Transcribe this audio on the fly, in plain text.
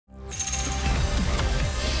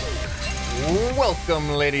Welcome,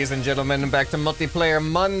 ladies and gentlemen, back to Multiplayer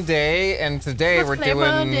Monday, and today we're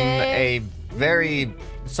doing a very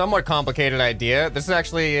somewhat complicated idea. This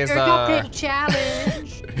actually is a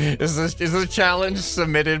challenge. This is a challenge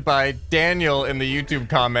submitted by Daniel in the YouTube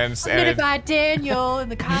comments. Submitted by Daniel in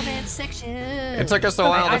the comments section. It took us a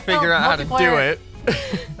while to figure out how to do it.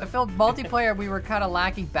 I felt multiplayer, we were kind of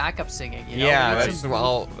lacking backup singing, you know? Yeah,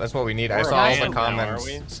 that's what we need. I saw all the comments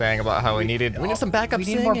saying about how we need some backup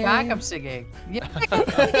singing. We need more backup singing. Yeah.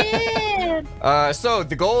 So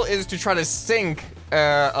the goal is to try to sink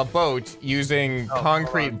a boat using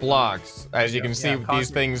concrete blocks. As you can see,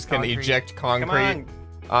 these things can eject concrete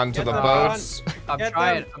onto the boats. I'm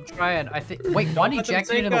trying. I think. Wait, one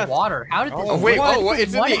ejected into the water. How did this? Oh wait! Oh,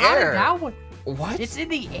 it's in the air. What? It's in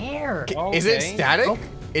the air. Okay. Is it static? Oh.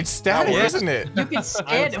 It's static, isn't it? You can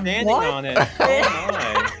stand on it. Oh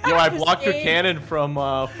my. Yo, I blocked your cannon from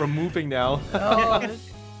moving now. Oh,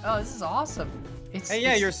 this is awesome.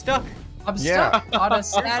 Yeah, you're stuck. I'm stuck on a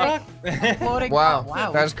static floating.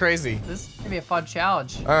 Wow, that's crazy. This is gonna be a fun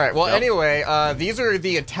challenge. All right, well, anyway, these are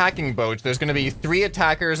the attacking boats. There's gonna be 3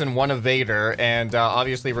 attackers and 1 evader, and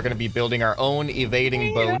obviously we're gonna be building our own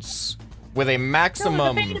evading boats with a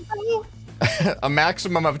maximum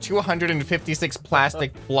of 256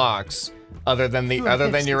 plastic blocks other than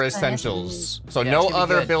your essentials. So no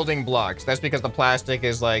other building blocks. That's because the plastic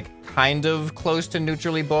is like kind of close to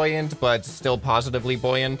neutrally buoyant, but still positively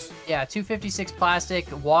buoyant. Yeah, 256 plastic,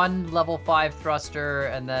 1 level 5 thruster,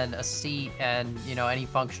 and then a seat, and any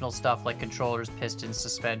functional stuff like controllers, pistons,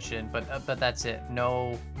 suspension. But that's it.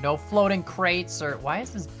 No floating crates or why is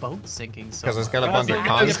this boat sinking so? Because it's got a bunch of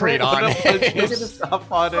concrete on it.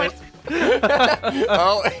 Stuff on it.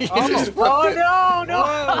 Oh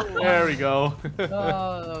no! There we go. Oh,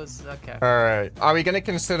 that was okay. All right. Are we gonna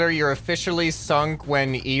consider you're officially sunk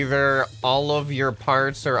when either all of your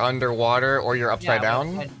parts are underwater or you're upside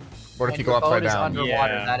down? What if you go upside down?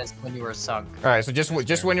 Underwater, that is when you were sunk. All right. So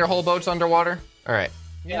just when your whole boat's underwater. All right.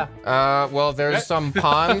 Yeah. Well, there's some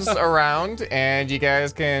ponds around, and you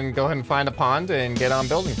guys can go ahead and find a pond and get on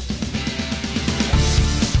building.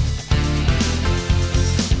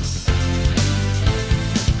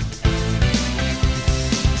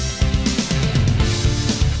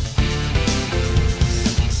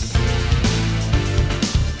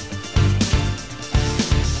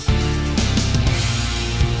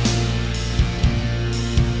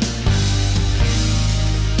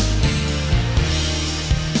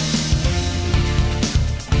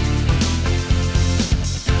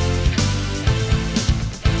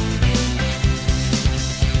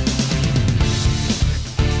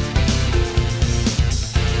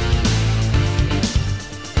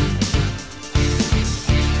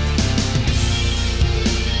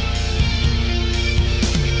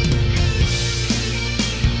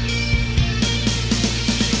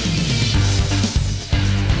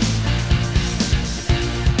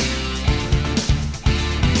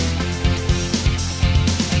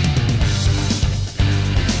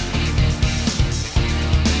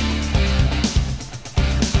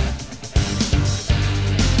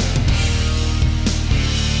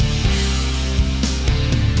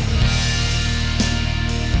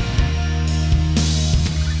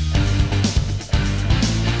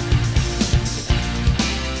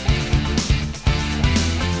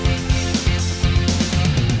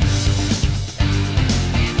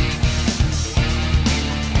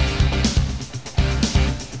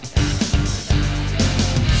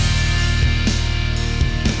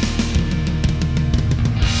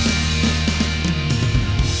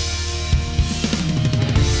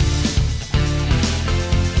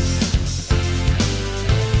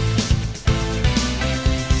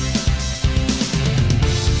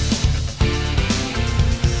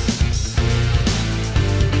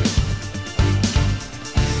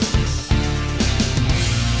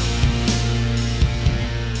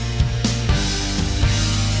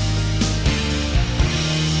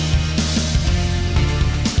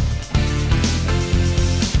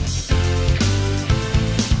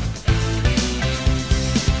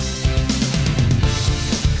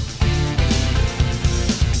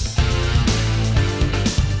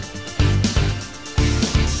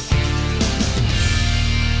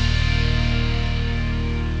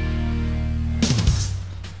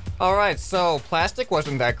 All right, so plastic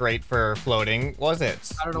wasn't that great for floating, was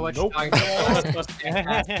it? I don't know what you're talking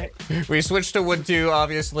about. We switched to wood too,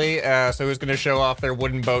 obviously. So who's gonna show off their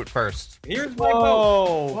wooden boat first? Here's my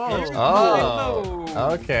boat.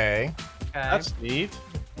 Oh, okay. That's neat.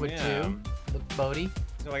 Wood two, the boaty.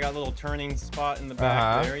 So I got a little turning spot in the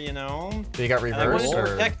back there, you know. So you got And I wanted reverse to or?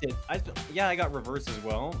 protect it. Yeah, I got reverse as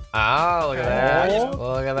well. Oh, look at that.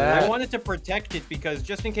 Look at I that. wanted to protect it because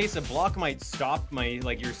just in case a block might stop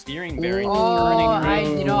your steering bearing from Oh,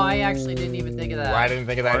 turning. you know, I actually didn't even think of that. I didn't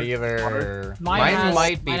think of that either. Mine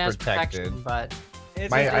might be has protected. protection, but I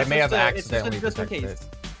may have it's just accidentally in protected case. it.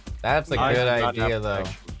 That's a I good do not idea, have though.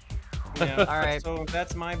 protection. Yeah. Alright. So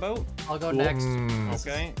that's my boat. I'll go next.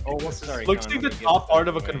 Okay. Oh, sorry. Looks like the top part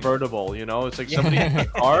of a convertible, you know? It's like somebody in a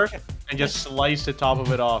car and just sliced the top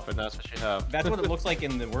of it off, and that's what you have. That's what it looks like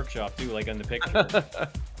in the workshop too, like on the picture.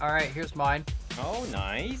 Alright, here's mine. Oh,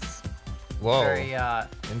 nice. Whoa. Very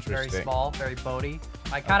Interesting. small, very boaty.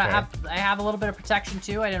 I kind of have a little bit of protection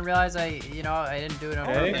too. I didn't realize I didn't do it on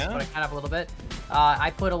purpose, yeah. but I kind of have a little bit.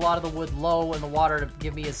 I put a lot of the wood low in the water to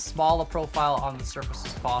give me as small a profile on the surface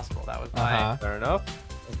as possible. That was my, Fair enough.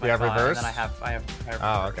 my You have thought. reverse? And then I have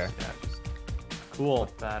Oh, reverse. okay. Yeah, just Cool.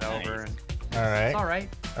 flip that over. And All right. it's all right.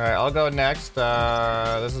 All right, I'll go next.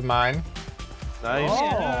 This is mine. Nice.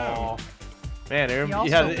 Oh, Man, He Aaron,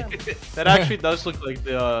 also- yeah, that actually does look like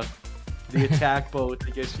the attack boat,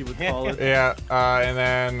 I guess you would call it. Yeah, and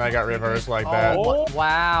then I got reverse like that. oh,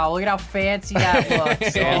 wow! Look at how fancy that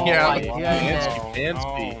looks. Oh Yeah. my goodness! Fancy.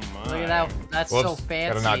 Oh, Look at that. That's so Whoops,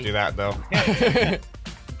 fancy. gotta not do that though.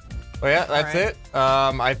 Well, yeah, that's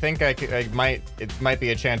Alright. it. I think it might be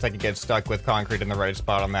a chance I could get stuck with concrete in the right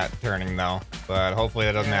spot on that turning though, but hopefully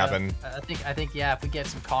that doesn't Yeah, happen. I think yeah, if we get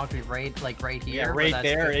some concrete right here. Yeah, where right that's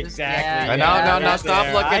there, good. exactly. No, Yeah, no, right stop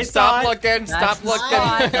there. looking, I stop saw it. looking, stop That's the looking.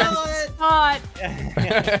 spot. That's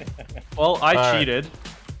the spot. Well, I Alright. cheated,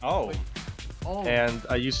 Oh. Oh, and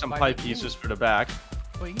I used some Why pipe did you? pieces for the back.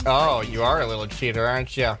 well, you Oh, can you are a little cheater,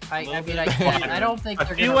 aren't you? I mean, bit I of can't. fun. I don't think I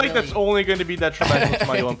they're feel gonna like that's really... only going to be detrimental to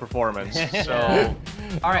my own performance. So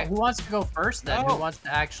All right, who wants to go first then? Oh. Who wants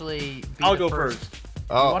to actually be I'll the go first.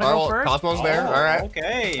 Oh, wanna go oh, first? Cosmo's there. Oh, All right,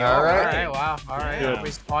 Okay. All right. All right, wow. All right, Yeah.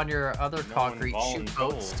 we spawn your other No concrete one shoot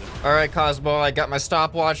boats. voluntold. all right, Cosmo. I got my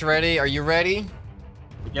stopwatch ready. Are you ready?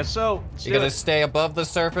 I guess so. Let's You do gotta it. stay above the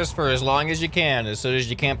surface for as long as you can. As soon as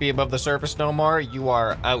you can't be above the surface no more, you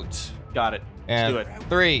are out. Got it. And Let's do it.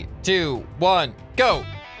 3, 2, 1, go! All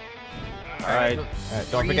right. All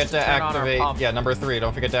right, don't Three forget is to to turn on our activate. pump. Yeah, number 3.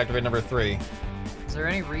 Don't forget to activate number 3. Is there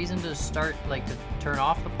any reason to start, like, to turn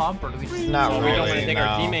off the pump, or do we just... Not So we don't want really, to take no.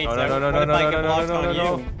 our teammates No, no, out. no, no, What if no, I no, get no, blocked no, on no,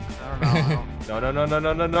 you? I don't know. No, no, no, no,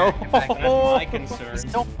 no, no, no. That's my concern. He's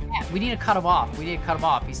so fast. We need to cut him off. We need to cut him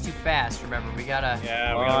off. He's too fast, remember. We gotta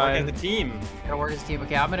Yeah, we gotta work as a team. work as a team.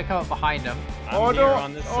 Okay, I'm gonna come up behind him. I'm Oh, here no.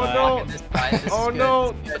 on this Oh, side. no. On this side. This Oh, is good.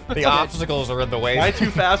 no. This is good. The obstacles are in the way. Am I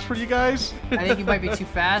too fast for you guys? I think you might be too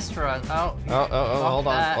fast for us. Oh, Hold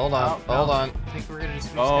on, hold on, hold on. I think we're gonna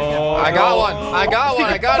just... Oh, I got one, I got one,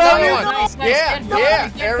 I got another one. Nice, nice. Yeah, Get yeah,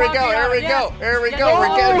 concrete, here we get go, here we concrete go, out, here we Get go. We're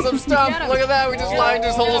him. getting some stuff. Get him. Look at that, we just lined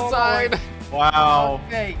this whole side. Wow.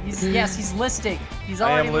 Okay, he's listing. He's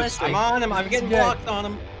I am already listing. listing. I'm on him. I'm getting Good. blocked on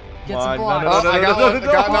him. Get Come some on, blocks. no, Oh, I got one, I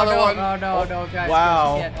got Oh, another no, one. no, guys.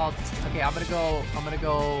 Wow. Guys, okay, I'm gonna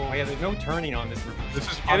go. Oh yeah, there's no turning on this.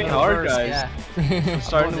 This is on getting the hard, reverse, guys. Yeah. I'm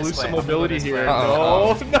starting to this lose way, some I'm gonna go mobility this here. way.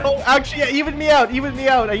 Uh-oh. No, no. Actually, yeah, even me out. Even me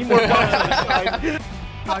out. I need more blocks on this side.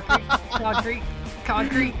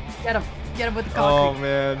 Concrete. Get him with the Oh concrete.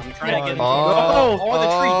 man. I'm trying to get him. Oh, Oh, the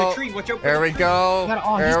tree. Watch out. There we go.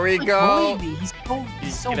 Oh, There we he's go. bullying me.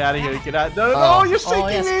 He's so Get out of here. fast. Get out. No, no, Oh. no. You're Oh sinking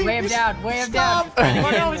yes, me. weigh him down. Weigh him down. Stop. Oh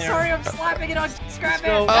Get no, in there. sorry, I'm slapping it on ScrapMan.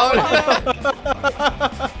 go. Oh,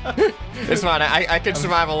 it's fine. I can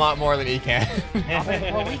survive a lot more than he can.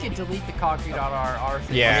 Well, we can delete the concrete on our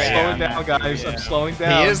thing. Yeah, I'm yeah. slowing down, guys. I'm Yeah. slowing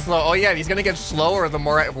down. He is slow. Oh yeah, he's gonna get slower the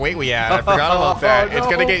more weight we add. I forgot about that. Oh, It's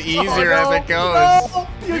no. gonna get easier Oh, as it goes. no.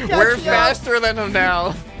 You catch We're me up. faster than him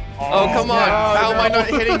now. Oh, come on. no, How am I no. not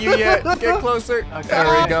hitting you yet? Get closer. Okay.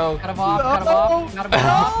 There we go. Cut him off. Cut him off. Cut him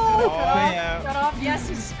off. Oh, Cut him off. yeah. Cut off. Yes,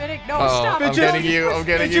 he's spinning. No, Oh, stop. I'm getting you. I'm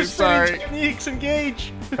getting you. Fidget spinning Sorry. Techniques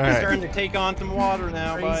engage. All He's right. starting to take on some water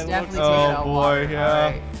now. He's By the looks definitely of Oh, taking out boy, water. yeah. All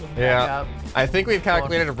right. Yeah. Back up. I think we've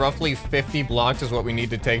calculated roughly 50 blocks is what we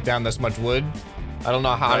need to take down this much wood. I don't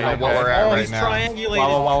know how Okay. what we're at Oh, right he's now. triangulated.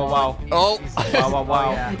 Wow, wow, wow, Oh. wow,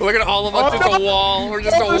 wow. Yeah. Look at all of us. Oh, It's no. a wall. We're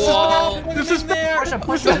just a this is wall. bad. This is bad.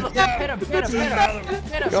 Push him. Hit him.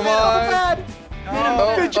 Come on.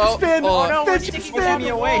 Oh, Fidget spin. oh, no, we're Fidget sticking pushing him me on the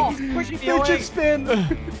away. wall. He's pushing me away. Fidget spin.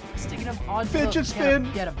 Sticking him on. Fidget spin.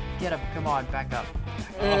 Get him. Come on, back up.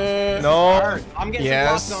 No. I'm getting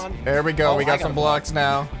Yes. some blocks on. There we go. Oh, We I got got some a blocks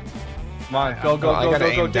now. Come on. Go, Oh, go, I go, gotta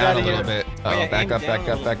go, go. aim Get down out a of little here. bit. Oh, Oh, yeah, back aim up, down back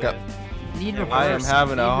a up, little back up. bit. Need reverse. I am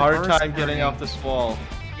having a Need hard reverse time getting turning. off this wall.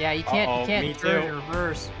 Yeah, you can't. Uh-oh, You can't me turn too. in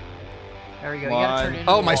reverse. There we go. You Come gotta turn on. it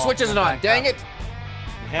into Oh, the my wall. switch isn't Go on. back Dang up. it.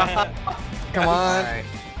 Come on. Alright.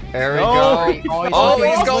 There we No. go. Oh, he's going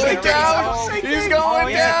Oh, down. He's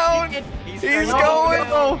going down. He's going.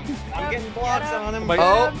 I'm getting blocks on him.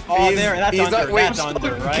 Oh, Oh, there. That's he's under. wait, That's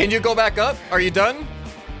under, right? Can you go back up? Are you done?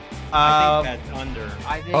 I think that's under.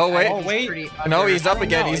 Oh, wait. I think wait. he's pretty No, under. he's up don't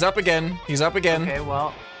again. know. He's up again. He's up again. Okay,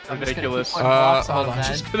 well, I'm Ridiculous. just gonna keep putting blocks Hold on on.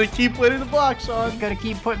 then. Just gonna keep putting the blocks on. Gonna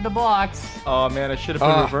keep putting the blocks. Oh man, I should have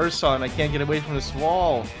put reverse on. I can't get away from this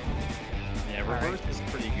wall. Yeah, reverse is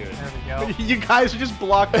pretty good. There we go. You guys are just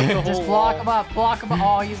blocking the whole Just block wall. him up, block him up.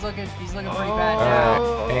 Oh, he's looking pretty bad now.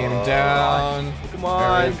 Alright, aim down. Come There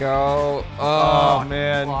on. we go. Oh Oh.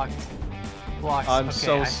 man. Blocks. Blocks. I'm Okay,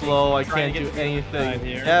 so I think slow. I trying can't to do get to the other anything. side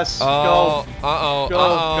here. Yes. Oh. Go. Uh-oh. Go.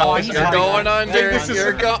 Uh-oh. He's You're on. going under. This is-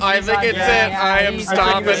 You're go. I think it's Yeah, it. I am he's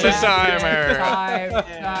stopping this the is- timer.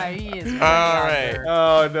 He is way All right. under.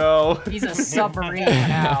 Oh no. He's a submarine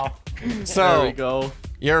now. There we So, go.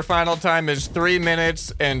 your final time is 3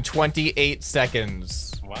 minutes and 28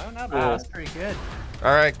 seconds. Wow, not Wow, bad. that's pretty good.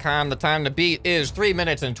 All right, Con, the time to beat is 3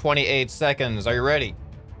 minutes and 28 seconds. Are you ready?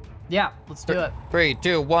 Yeah, let's do it. 3,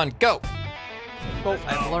 2, 1, go.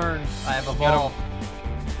 I've learned. I have evolved.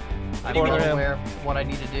 I'm Corner well him. aware of what I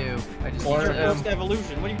need to do. I just need Corner to post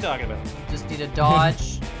evolution. What are you talking about?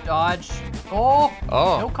 dodge, dodge. Oh,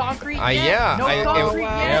 Oh. no concrete Yeah, yet. No concrete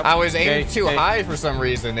wow. yet. I was aiming Okay, too okay. high for some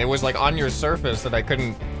reason. It was like on your surface that I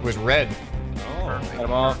couldn't. It was red. Oh. Perfect, Cut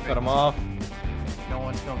him off. perfect. Cut him off. No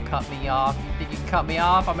one's gonna cut me off. You think you can cut me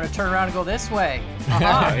off? I'm gonna turn around and go this way. All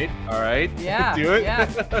Uh-huh. right. All right. Yeah. Do it. Yeah.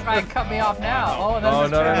 Try and cut me off now. Oh, and then Oh,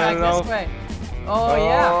 just no, turn no, back no, this no. way. Oh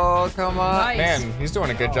yeah. Oh, come on. Nice. Man, he's doing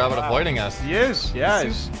a good job at wow. avoiding us. He is. Yeah.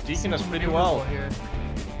 He's deking us pretty well. Here.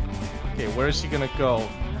 Okay. Where is he gonna go?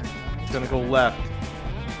 He's gonna go left.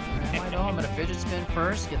 I know. I'm gonna fidget spin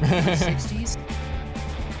first. Get the 360s.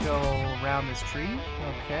 Go around this tree.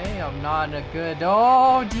 Okay. I'm not in a good.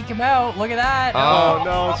 Oh, deke him out. Look at that. Oh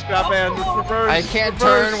no, ScrapMan, it's reverse. I can't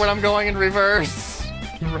reverse. turn when I'm going in reverse.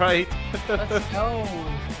 Right. Let's go.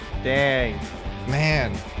 Dang.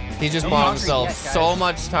 Man, he just No bought concrete himself yet, guys. so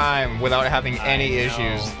much time without having any know.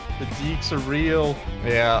 issues. The deeks are real.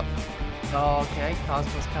 Yeah. Oh, okay.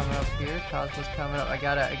 Cosmo's coming up here. Cosmo's coming up. I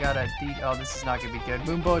gotta deke. Oh, this is not gonna be good.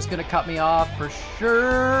 Moonbow's gonna cut me off for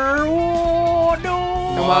sure. Oh no!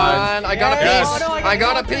 Come on, I got a Yes. piece. Oh, no, I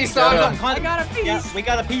got a piece on Got him. I got a piece. Yeah, we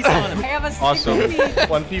got a piece on I him. have a stick Awesome. piece.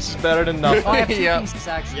 One piece is better than nothing. Oh, I have two Yep. pieces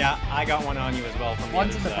actually. Yeah, I got one on you as well from the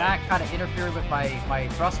One's other in the side. back, kind of interfering with my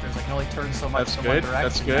thrusters. I can only turn so much That's in good. one direction.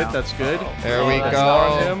 That's good. now. That's good. There Oh, we that's go.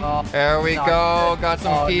 not him. Oh, There we not go. good. Got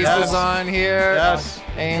some Oh, pieces yes. on here. Yes.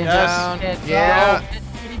 Aim Yes. down. Shit, Yeah. no.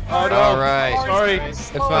 Oh no. All right. Sorry. It's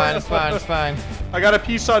fine. It's fine. It's fine. I got a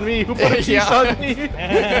piece on me. Who put a piece Yeah. on me?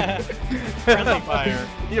 Friendly fire.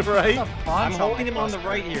 You're right. I'm holding him on the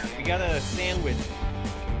right here. We got a sandwich.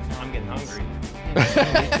 Oh, I'm getting hungry.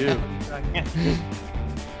 Me too.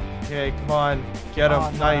 Okay, come on. Get him. Oh,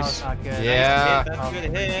 no, Nice. that's not good. Yeah. That's Oh, a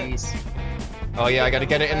good hit. piece. Oh yeah, I gotta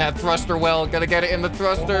get it in that thruster well. Gotta get it in the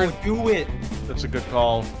thruster. Oh, do it. That's a good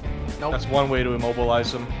call. Nope. That's one way to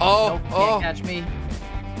immobilize him. Oh, Nope, oh. can't catch me.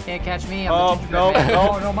 Can't catch me. I'm Oh, the gingerbread no, man.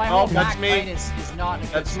 no, no, my no, whole that's back me. right is not in a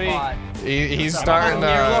good That's me. spot. He's I'm starting. I'm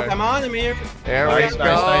here. Look, I'm on him here. There we Nice, go.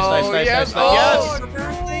 nice, nice, nice, Yes. nice, nice. Oh, Yes.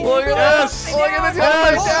 look at Yes. this. Look at this. He's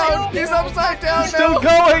Yes. upside down. He's upside down He's still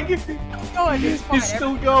now. going. Going, it's fine. He's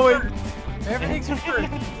still going. Everything's reversed.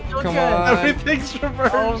 Still Come good. on. Everything's Oh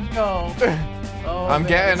reversed. no. Oh, I'm man,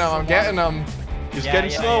 getting this him. is I'm a getting lot. him. He's Yeah,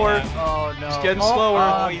 getting yeah, slower. yeah. Oh no. He's getting slower.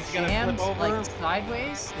 Oh, he's gonna jammed, flip over. like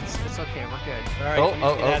sideways. It's okay. We're good. All right, Oh, can we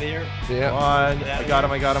oh, get oh. out of here? Come Yeah. on. I got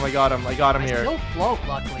him. I got him. I got him. I got him I here. still float.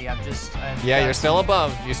 Luckily, I'm Yeah, you're still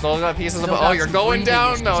above. You still got pieces Still above. got Oh, you're some going breathing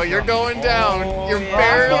down. issues No, you're still. going down. Oh, You're yeah.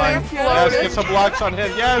 barely Yes, floating. get some blocks on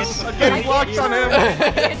him. Yes, I'm getting blocks on him.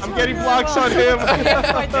 I'm getting blocks on him.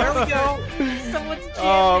 There we go. Someone's jammed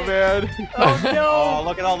Oh it. man. Oh no. Oh,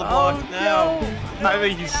 look at all the blocks Oh, now. no. I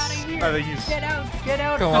think he's. Get out of here. I think he's. Get out. Get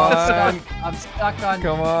out. Come I'm on. stuck. I'm stuck on.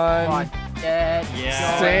 Come Come on. on. Dead.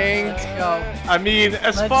 Yeah. Sink. Let's go. I mean,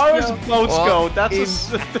 as Let's far as go. boats Well, go, that's a.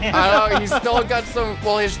 he's- I don't know. He's still got some.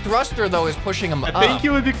 Well, his thruster though is pushing him I up. think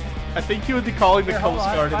you would be. I think you would be calling the Here, hold Coast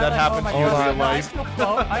on. Guard if that Pilot, happened oh to my you in God. real No, I life. still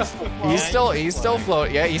float. I still float. He's still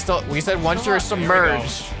float. Yeah, he's still. We said once you're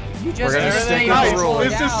submerged. You just We're gonna said stick they with the were rule. slowing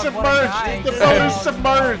This is down. What a submerged. guy. The boat is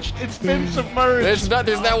submerged. It's been submerged. There's not.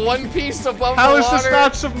 There's that one piece above How the is this water.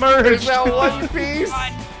 not There's submerged? that one piece.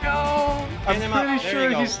 No. I'm Get him up. pretty There sure you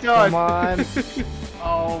go. he's done. Come on.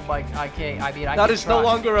 Oh my. I can't. I mean, I That can is no try.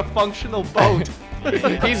 longer a functional boat.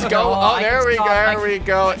 He's No, going. Oh, I there we go. can stop. There we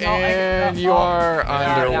go. No, I And can you stop. are Oh, now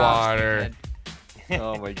it's underwater. dead.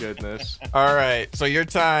 Oh my goodness. All right. So your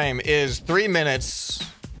time is 3 minutes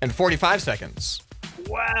And 45 seconds.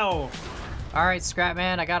 Wow. All right,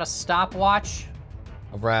 ScrapMan, I got a stopwatch.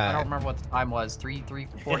 All right. I don't remember what the time was.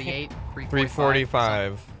 3:48,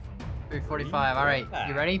 3:45. 3:45. All right,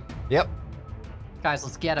 you ready? Yep. Guys,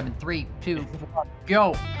 let's get him in 3, 2, 1,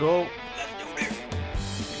 go. Go.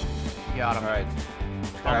 You got him. All right.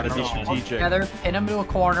 Gotta be strategic. Together, pin him to a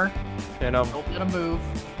corner. And Don't let him move.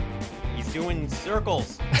 He's doing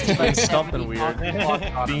circles. like something weird. Being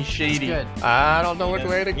It's shady. good. I don't know which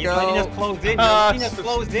way to He's letting us go. close in. You're letting us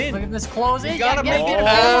close Look in. at this close in. You gotta Get him, make get him, it.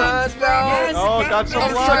 get him. No. Yes. Oh, got some I'm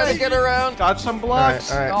trying to blocks. get around. Got some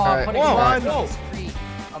blocks. All right, Oh, all I'm right. putting Whoa, blocks no. on the street.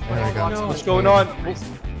 I'm putting There we go. blocks on the What's street. going on?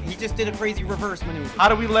 He just did a crazy reverse maneuver. How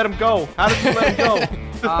do we let him go? How did we let him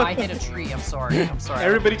go? I hit a tree. I'm sorry. I'm sorry. I let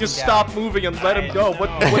Everybody the just team down. stop moving and let him go. I What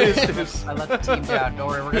know. is this? I let the team down. Don't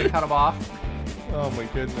worry. We're gonna cut him off. Oh my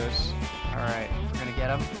goodness. All right. We're gonna get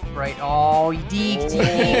him. Right. Oh, he deked. He Oh,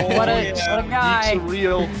 deked. What a yeah. guy. Geeks are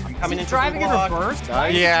real. I'm Is coming he into driving the in block. reverse? Why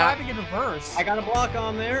is he Yeah. driving in reverse? I got a block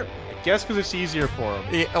on there. I guess because it's easier for him.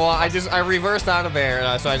 Yeah, well, I reversed out of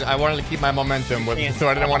there, so I wanted to keep my momentum, so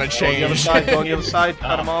I didn't want to Go on the other change. side. Go on the other side.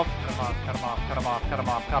 Cut him off. Cut him off. Cut him off. Cut him off. Cut him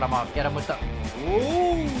off. Cut him off. Get him with the.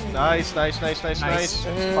 Ooh. Nice, nice, nice, nice, nice.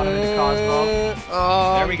 Spun him into Cosmo.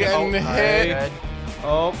 Oh, There I'm we go. getting hit. Good.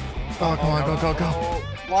 Oh, Oh, come on, go, go, go.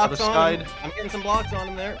 Blocks Other on. side. I'm getting some blocks on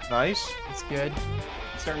him there. nice. That's good.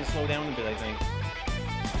 It's starting to slow down a bit, I think.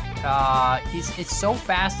 It's so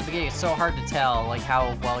fast at the beginning. It's so hard to tell like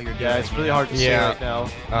how well you're doing. Yeah, it's really hard to see Yeah. right now.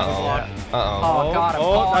 Uh-oh. Oh, Uh-oh. got him.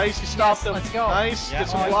 Oh, nice. You stopped yes, him. Let's go. Nice. Yeah, Get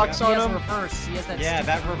some oh, blocks He on has him. reverse. He has that. Yeah,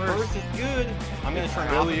 that stupid reverse is good. I'm gonna turn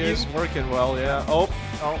off Really of you. is working well. Yeah. Oh,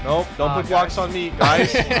 Oh, nope. Don't put blocks on me,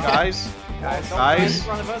 guys. Guys. guys, Don't Guys. run in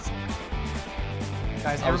front of us.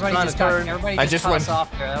 guys, I was everybody trying just to cut. turn. Everybody I just just cut went- us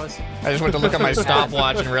off there. That was. I just went to look at my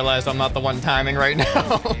stopwatch and realized I'm not the one timing right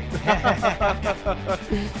now.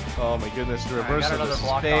 Oh my goodness. The Alright, reverse got of another this is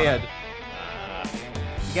block on bad.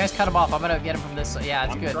 You guys cut him off. I'm gonna get him from this side. Yeah,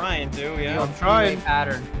 it's I'm good. trying to, yeah. I'm trying. Three-way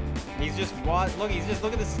pattern. He's just look. He's just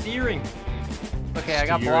look at the steering. Okay, I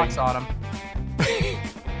got Steering. blocks on him.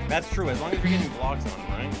 That's true. As long as you're getting blocks on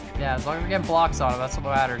him, right? Yeah, as long as we're getting blocks on him, that's what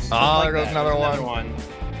matters. Oh, there Like goes that. another There's one.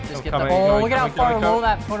 Just get coming, the. Oh, coming, look at how coming, far coming, below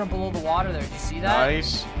that. Put him below the water there. Did you see that?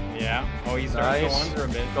 Nice. Yeah. Oh, he's starting to go Nice. under a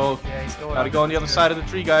bit. Go. Yeah, he's going. Gotta go on the other side of the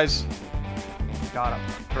tree, guys. Got him.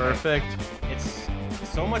 Perfect. It's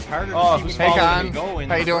so much harder Oh, to see Hey, which way Con. to go in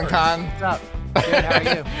How you doing, reverse. Con? What's up? Good. How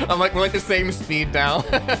are you? We're like the same speed now.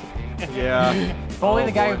 Yeah. If only Oh,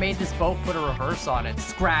 the guy boy. who made this boat put a reverse on it.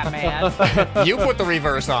 ScrapMan. You put the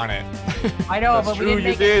reverse on it. I know, That's but we true, didn't you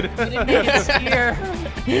make did. it. We didn't make it steer.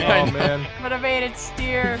 Oh man. Would have made it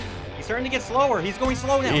steer. He's starting to get slower. He's going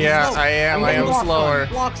slow now. He's Yeah, slow. I am. I am Blocks on him, slower.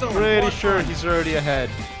 Blocks on him, Pretty blocks sure on him. he's already ahead.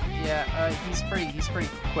 Yeah, he's pretty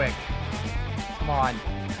quick. Come on.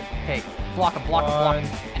 Okay, block him, block him, block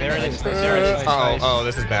him. There it is. Nice, There it is. Oh, oh,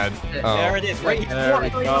 this is bad. There Oh. it is. Right. He's There we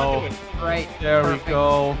right go. onto it. Right. There perfect. we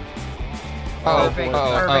go. Oh, Perfect.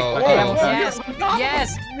 oh, Perfect. oh, Okay, oh. yes.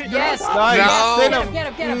 Yes. Yes. Nice. No. Hit Get him. him. Get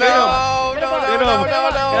him. Get him. No, no, Get no, him. no, Hit no,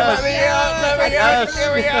 him. no. Yes. Let me out. Let me out. Yes.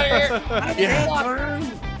 Get me out of here. Yeah.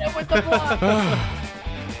 Hit him with the block.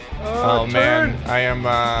 Oh man, turn. I am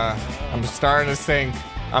I'm starting to sink.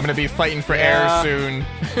 I'm gonna be fighting for Yeah. air soon.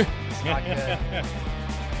 It's not good.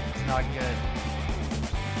 It's not good.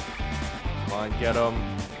 Come on, get him.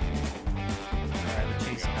 Alright, we're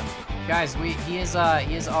chasing him. Guys, he is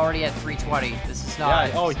already at 320. This is not.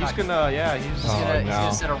 Yeah. Oh, it's he's not- gonna. Yeah, he's. He's gonna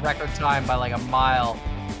no. set a record time by like a mile.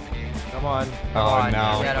 Come on. Oh on,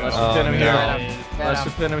 no. get him. Let's Oh pin him no. here. Get Let's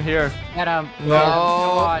him. pin him here. Get him. Come No,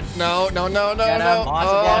 on. no, no, no, no, Get no. him. Lots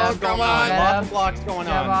of Oh, blocks come going on. on. Get Lots him. of blocks going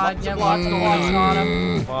Come on. on. Lots Get of blocks lots of going blocks on. on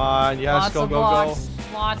him. Come on. Yes. Lots Go, of go, blocks.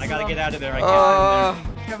 go. Lots I gotta of get out of there. I can't.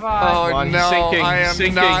 Come on. Oh Come on, he's no, sinking, I he's am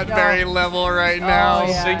sinking. not No. very level right now. Oh,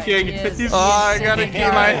 yeah, Sinking. he is. He's- Oh, I gotta sinking.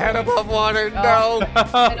 keep my head above water. No.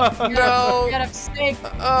 No. Get him. Sink.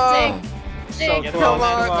 Oh. Sink. So Sink. Get Come him on.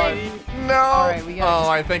 out, buddy. No. Alright, we gotta Oh,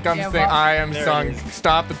 I think I'm give sink. up. I am There it sunk. is.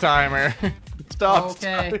 Stop the timer. Stop.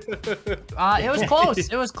 Okay. It was close.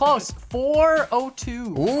 It was close.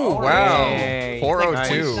 4:02. Ooh, wow. Yay.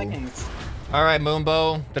 4:02. Seconds. All right,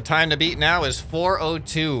 Moonbo. The time to beat now is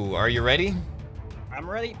 4:02. Are you ready? I'm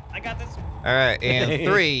ready. I got this. All right, and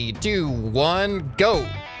 3, 2, 1, go.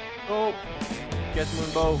 Go. Get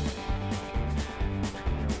Moonbow.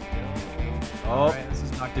 Oh, Alright, this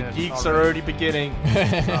is not the good. geeks are already beginning.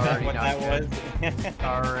 Already What not that good. was.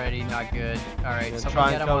 Already not good. Alright, Gonna someone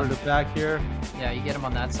try get and him cover on. the back here. Yeah, you get him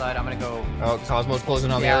on that side. I'm gonna go. Oh, Cosmo's closing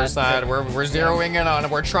on the Yeah, other side. We're zeroing in on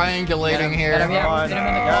it. We're triangulating here. Get him, Come on. get him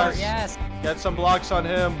in the Yes. corner. Yes. Get some blocks on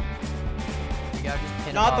him. You gotta just pin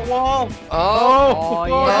Get Not him the up. wall. Oh,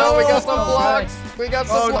 yes. we got some Oh, blocks. We got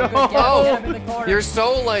some Good, blocks. get him in the corner. You're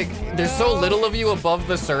so like, there's so little of you above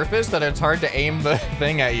the surface that it's hard to aim the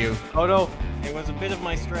thing at you. Oh no. It was a bit of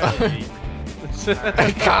my strategy.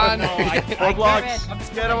 God. No, Four blocks. I'm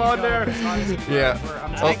just Get gonna him let on you go. there. It's not as good. Yeah.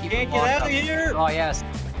 I'm just I gonna keep can't the get blocks out of up. here. Oh yes.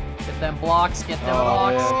 Get them blocks. Get them Oh,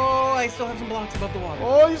 blocks. yeah. Oh, I still have some blocks above the water.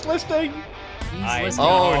 Oh, he's listing. He's I listening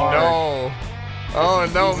Oh hard. no. Oh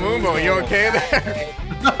no, Mumo, you okay there?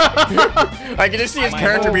 I can just see his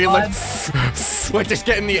character whole being like, life- like just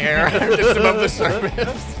get in the air, just above the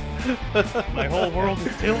surface. My whole world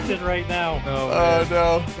is tilted right now. Oh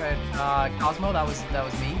no. Good. Cosmo, that was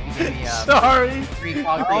me. You gave me Sorry. 3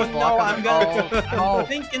 concrete Oh block. no, I'm Oh, I'm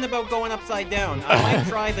thinking about going upside down. I might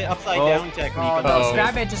try the upside down technique. oh no, Uh-oh.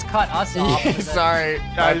 ScrapMan just cut us off. Sorry,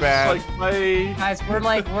 my Guys, bad. like my. Guys, we're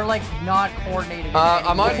like not coordinated. in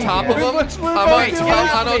I'm on any top way of here. him. Let's move I'm back on to top. the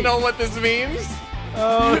I don't know what this means.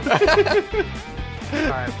 Alright.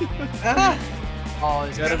 Ah, Oh,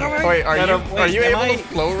 this Get is him. Wait, are Get you him. are you Wait, able am to I-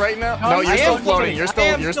 float right now? No, No, I you're am still floating. floating. I You're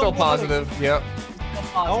am still still positive. Yep.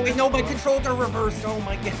 oh wait, no, my controls are reversed. Oh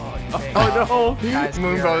my god. Okay, Oh no. guys, we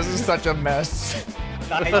Moonbow, are- this is such a mess.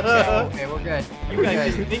 Okay, we're good. You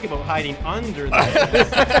guys Good. didn't think about hiding under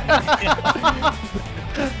this.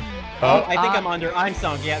 Oh, I think I'm under. I'm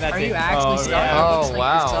sunk. Yeah, that's Are it. you actually Oh, sunk? yeah. It looks oh like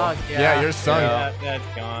wow. you're sunk. Yeah, you're sunk. Yeah,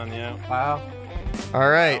 that's gone. Yeah. Wow. All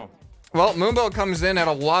right. Wow. Well, Moonbow comes in at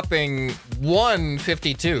a whopping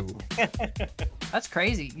 152. That's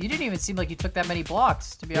crazy. You didn't even seem like you took that many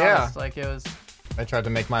blocks, to be Yeah. honest. Like it was. I tried to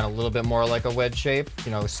make mine a little bit more like a wedge shape,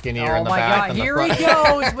 you know, skinnier Oh in the my back god, than the here front. he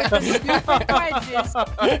goes with the stupid wedges.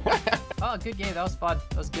 Oh, good game. That was fun.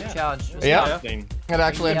 That was a good challenge. It was Yeah. tough. It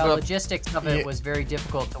actually The ended up. logistics of it Yeah. was very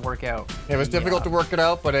difficult to work out. It was difficult to work it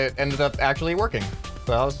out, but it ended up actually working.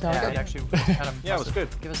 So that was kind Yeah, of it good. actually was kind of Yeah, it was good.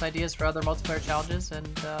 Give us ideas for other multiplayer challenges, and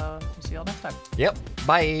we'll see y'all next time. Yep.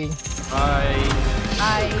 Bye. Bye.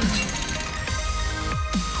 Bye.